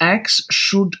this axe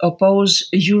should oppose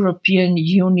European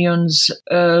Union's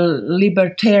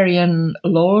libertarian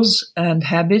laws and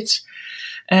habits,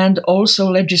 and also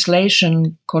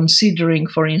legislation considering,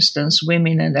 for instance,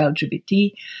 women and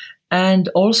LGBT, and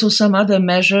also some other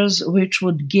measures which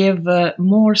would give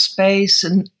more space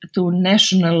to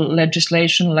national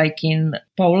legislation like in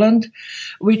Poland,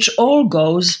 which all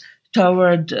goes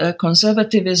toward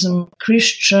conservatism,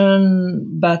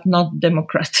 Christian but not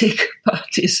democratic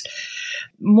parties,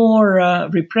 more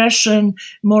repression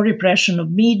of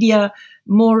media,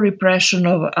 more repression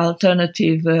of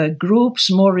alternative groups,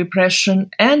 more repression,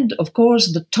 and of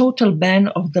course the total ban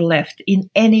of the left in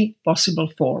any possible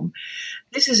form.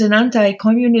 This is an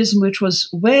anti-communism which was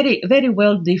very, very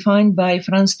well defined by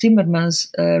Franz Timmermans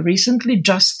recently,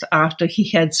 just after he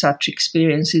had such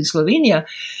experience in Slovenia,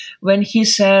 when he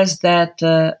says that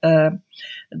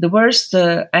the worst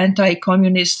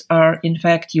anti-communists are in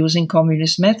fact using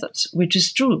communist methods, which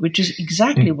is true, which is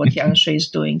exactly what Janša is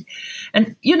doing.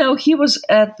 And, he was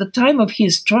at the time of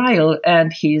his trial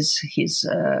and his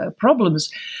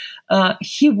problems,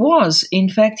 he was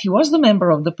the member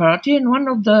of the party and one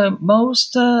of the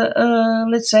most,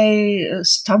 let's say,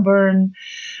 stubborn,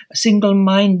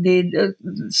 single-minded,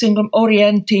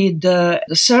 single-oriented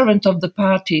servant of the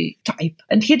party type.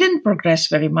 And he didn't progress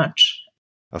very much.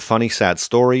 A funny, sad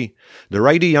story. The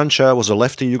righty Janša was a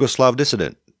lefty Yugoslav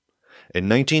dissident. In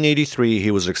 1983,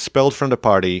 he was expelled from the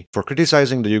party for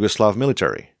criticizing the Yugoslav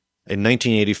military. In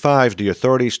 1985, the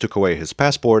authorities took away his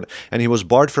passport and he was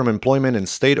barred from employment in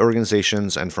state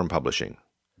organizations and from publishing.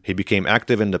 He became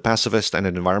active in the pacifist and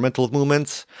environmental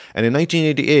movements, and in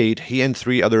 1988, he and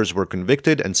 3 others were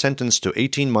convicted and sentenced to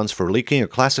 18 months for leaking a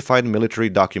classified military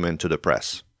document to the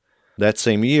press. That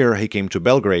same year, he came to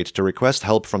Belgrade to request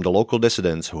help from the local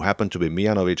dissidents who happened to be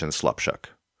Mijanović and Slapšak.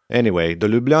 Anyway, the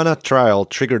Ljubljana trial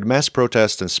triggered mass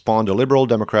protests and spawned a liberal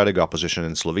democratic opposition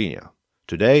in Slovenia.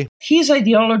 Today, his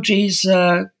ideology is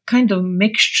a kind of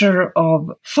mixture of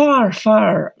far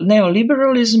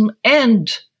neoliberalism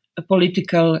and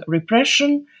political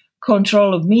repression,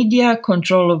 control of media,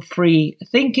 control of free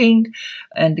thinking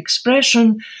and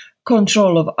expression,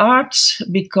 control of arts,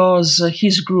 because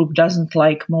his group doesn't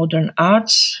like modern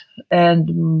arts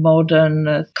and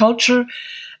modern culture,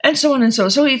 and so on and so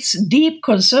on. So it's deep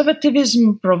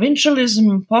conservatism,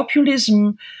 provincialism,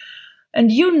 populism, and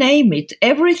you name it,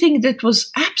 everything that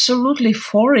was absolutely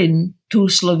foreign to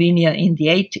Slovenia in the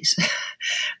 80s.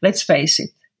 Let's face it.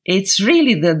 It's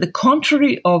really the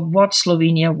contrary of what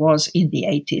Slovenia was in the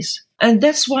 80s. And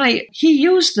that's why he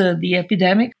used the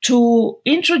epidemic to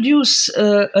introduce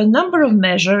a number of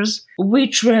measures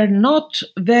which were not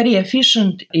very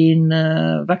efficient in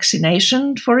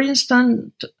vaccination, for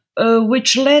instance,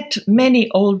 which let many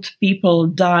old people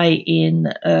die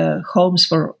in homes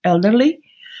for elderly,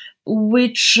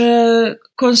 which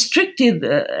constricted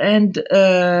and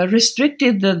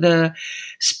restricted the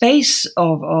space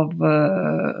of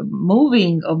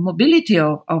mobility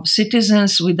of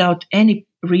citizens without any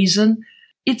reason.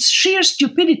 It's sheer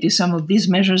stupidity, some of these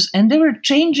measures, and they were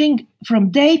changing from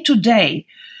day to day.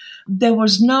 There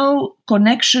was no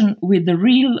connection with the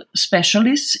real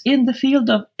specialists in the field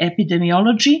of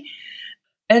epidemiology.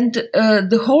 And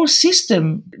the whole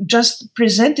system just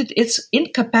presented its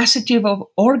incapacity of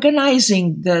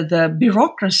organizing the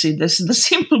bureaucracy, the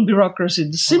simple bureaucracy,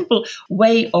 the simple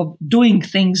way of doing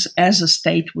things as a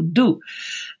state would do.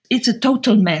 It's a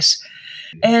total mess.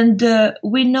 And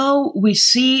we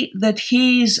see that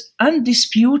he is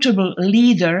undisputable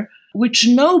leader, which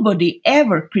nobody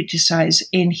ever criticized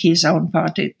in his own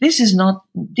party. This is not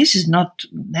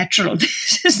natural.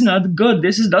 This is not good.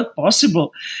 This is not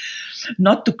possible.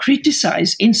 Not to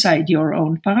criticize inside your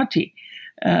own party.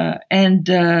 And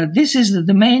this is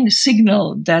the main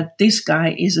signal that this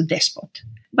guy is a despot.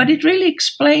 But it really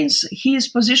explains his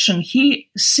position. He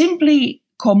simply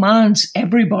commands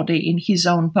everybody in his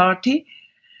own party,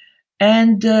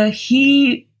 and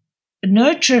he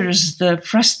nurtures the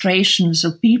frustrations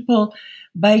of people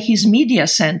by his media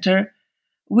center,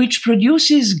 which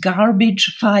produces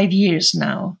garbage 5 years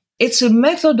now. It's a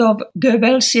method of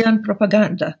Goebbelsian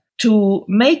propaganda, to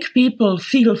make people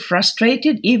feel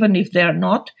frustrated, even if they're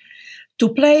not, to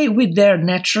play with their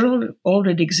natural,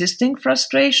 already existing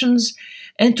frustrations,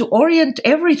 and to orient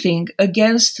everything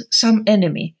against some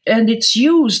enemy. And it's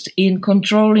used in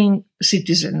controlling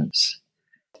citizens.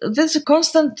 There's a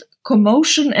constant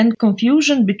commotion and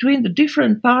confusion between the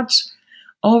different parts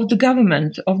of the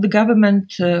government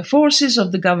forces,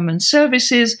 of the government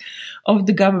services, of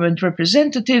the government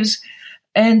representatives.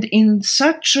 And in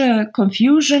such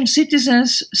confusion,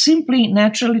 citizens simply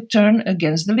naturally turn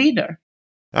against the leader.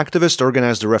 Activists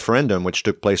organized a referendum which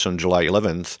took place on July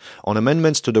 11th on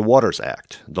amendments to the Waters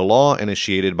Act. The law,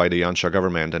 initiated by the Janša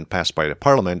government and passed by the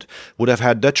parliament, would have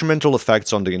had detrimental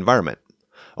effects on the environment.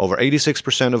 Over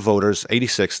 86% of voters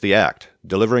 86th the act,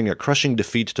 delivering a crushing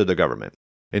defeat to the government.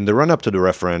 In the run-up to the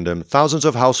referendum, thousands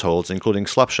of households, including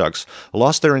Slapšaks,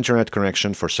 lost their internet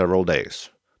connection for several days.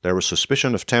 There was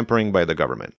suspicion of tampering by the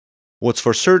government. What's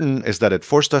for certain is that it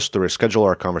forced us to reschedule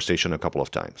our conversation a couple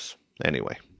of times.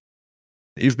 Anyway.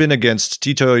 You've been against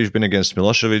Tito, you've been against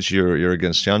Milošević, you're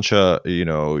against Janša,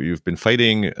 you've been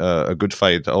fighting a good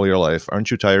fight all your life.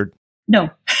 Aren't you tired? No.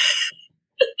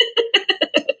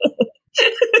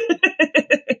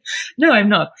 No, I'm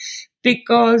not.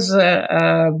 Because,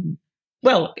 I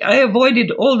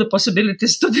avoided all the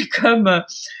possibilities to become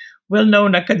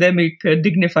well-known academic,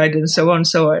 dignified, and so on.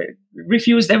 So I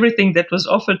refused everything that was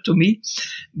offered to me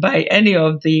by any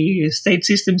of the state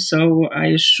systems. So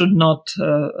I should not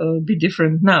be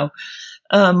different now.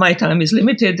 My time is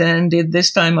limited, and at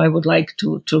this time I would like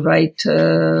to write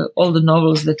all the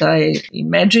novels that I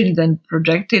imagined and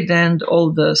projected, and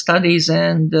all the studies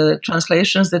and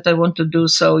translations that I want to do.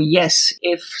 So yes,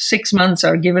 if 6 months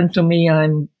are given to me,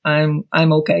 I'm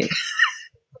okay.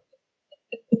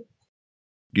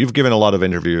 You've given a lot of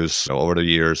interviews over the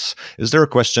years. Is there a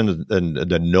question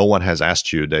that no one has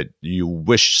asked you that you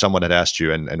wish someone had asked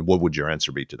you, and what would your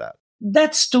answer be to that?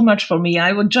 That's too much for me.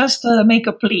 I would just make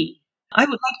a plea. I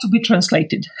would like to be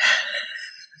translated.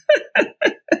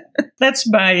 That's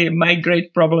my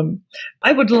great problem.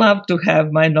 I would love to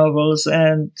have my novels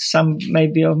and some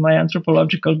maybe of my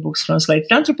anthropological books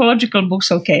translated. Anthropological books,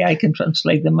 okay, I can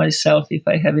translate them myself if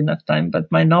I have enough time,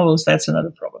 but my novels, that's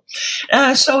another problem.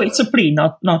 So it's a plea,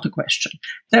 not a question.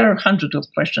 There are hundreds of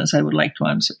questions I would like to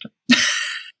answer to.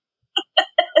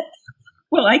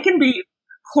 Well, I can be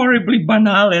horribly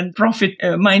banal and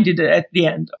profit-minded at the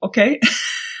end, okay?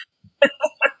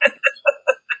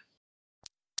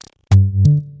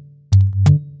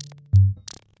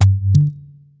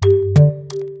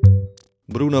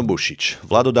 Bruno Bušić,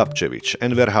 Vlado Dabčević,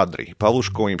 Enver Hadri,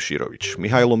 Pavluško Imširović,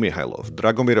 Mihailo Mihailov,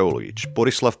 Dragomir Olujić,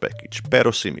 Borislav Pekic,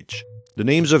 Pero Simic. The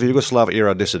names of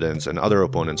Yugoslav-era dissidents and other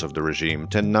opponents of the regime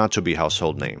tend not to be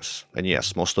household names, and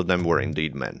yes, most of them were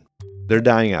indeed men. They're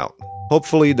dying out.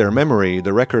 Hopefully their memory,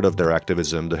 the record of their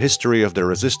activism, the history of their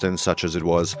resistance such as it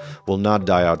was, will not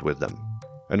die out with them.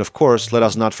 And of course, let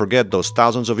us not forget those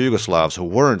thousands of Yugoslavs who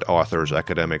weren't authors,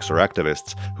 academics, or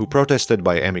activists who protested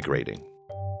by emigrating.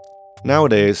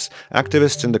 Nowadays,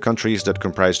 activists in the countries that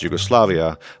comprised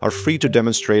Yugoslavia are free to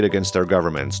demonstrate against their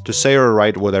governments, to say or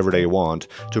write whatever they want,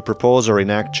 to propose or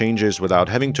enact changes without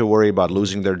having to worry about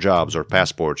losing their jobs or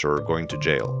passports or going to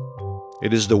jail.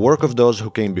 It is the work of those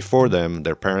who came before them,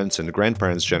 their parents' and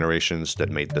grandparents' generations, that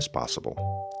made this possible.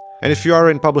 And if you are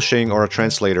in publishing or a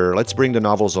translator, let's bring the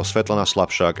novels of Svetlana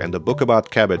Slapshak and the book about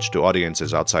cabbage to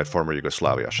audiences outside former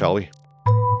Yugoslavia, shall we?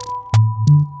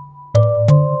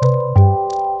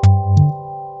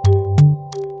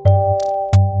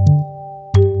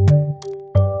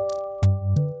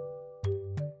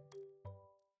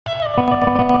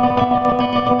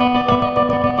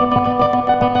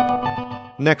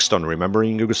 Next on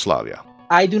Remembering Yugoslavia.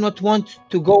 I do not want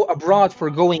to go abroad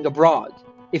for going abroad.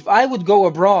 If I would go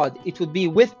abroad, it would be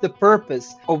with the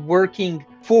purpose of working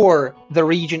for the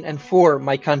region and for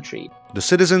my country. The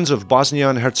citizens of Bosnia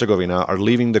and Herzegovina are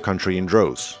leaving the country in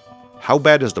droves. How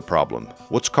bad is the problem?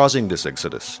 What's causing this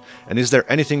exodus? And is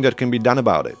there anything that can be done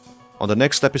about it? On the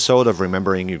next episode of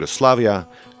Remembering Yugoslavia,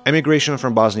 emigration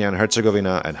from Bosnia and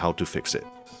Herzegovina and how to fix it.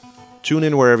 Tune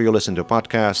in wherever you listen to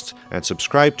podcasts and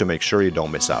subscribe to make sure you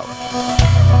don't miss out.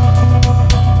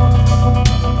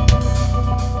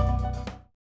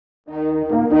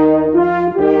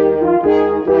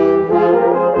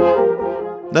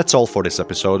 That's all for this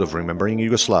episode of Remembering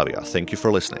Yugoslavia. Thank you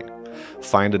for listening.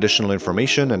 Find additional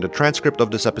information and the transcript of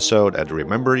this episode at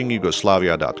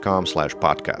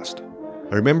rememberingyugoslavia.com/podcast.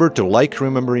 Remember to like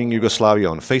Remembering Yugoslavia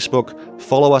on Facebook,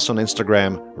 follow us on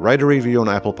Instagram, write a review on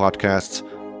Apple Podcasts,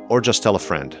 or just tell a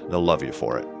friend. They'll love you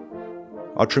for it.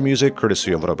 Outro music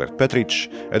courtesy of Robert Petric,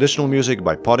 additional music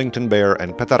by Poddington Bear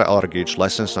and Petar Alargic,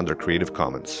 licensed under Creative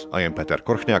Commons. I am Petar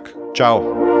Korchniak.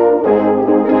 Ciao!